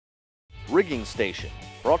Rigging Station,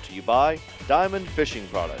 brought to you by Diamond Fishing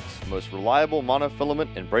Products, most reliable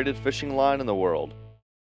monofilament and braided fishing line in the world.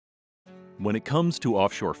 When it comes to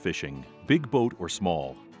offshore fishing, big boat or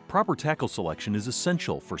small, proper tackle selection is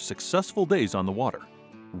essential for successful days on the water.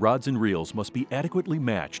 Rods and reels must be adequately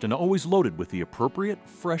matched and always loaded with the appropriate,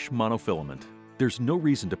 fresh monofilament. There's no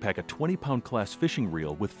reason to pack a 20-pound class fishing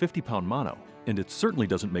reel with 50-pound mono, and it certainly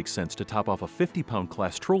doesn't make sense to top off a 50-pound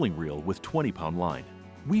class trolling reel with 20-pound line.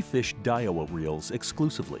 We fish Daiwa reels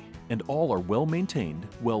exclusively, and all are well-maintained,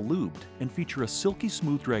 well-lubed, and feature a silky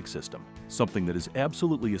smooth drag system, something that is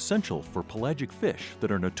absolutely essential for pelagic fish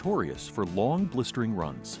that are notorious for long, blistering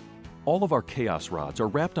runs. All of our Chaos rods are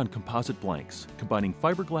wrapped on composite blanks, combining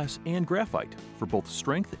fiberglass and graphite for both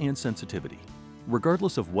strength and sensitivity.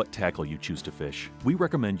 Regardless of what tackle you choose to fish, we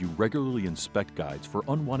recommend you regularly inspect guides for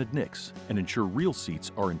unwanted nicks and ensure reel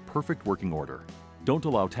seats are in perfect working order. Don't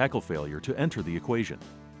allow tackle failure to enter the equation.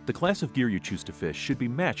 The class of gear you choose to fish should be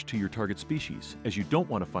matched to your target species, as you don't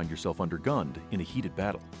want to find yourself undergunned in a heated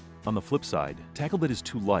battle. On the flip side, tackle that is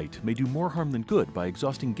too light may do more harm than good by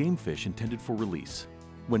exhausting game fish intended for release.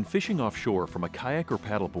 When fishing offshore from a kayak or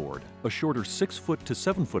paddleboard, a shorter 6-foot to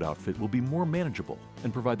 7-foot outfit will be more manageable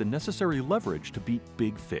and provide the necessary leverage to beat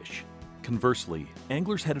big fish. Conversely,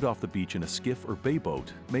 anglers headed off the beach in a skiff or bay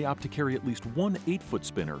boat may opt to carry at least one 8-foot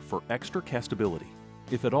spinner for extra castability.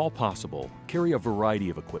 If at all possible, carry a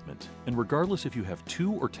variety of equipment, and regardless if you have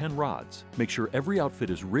 2 or 10 rods, make sure every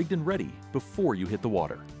outfit is rigged and ready before you hit the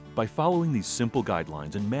water. By following these simple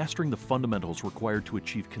guidelines and mastering the fundamentals required to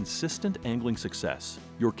achieve consistent angling success,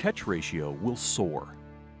 your catch ratio will soar.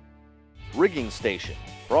 Rigging Station,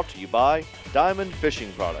 brought to you by Diamond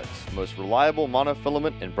Fishing Products, most reliable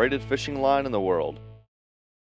monofilament and braided fishing line in the world.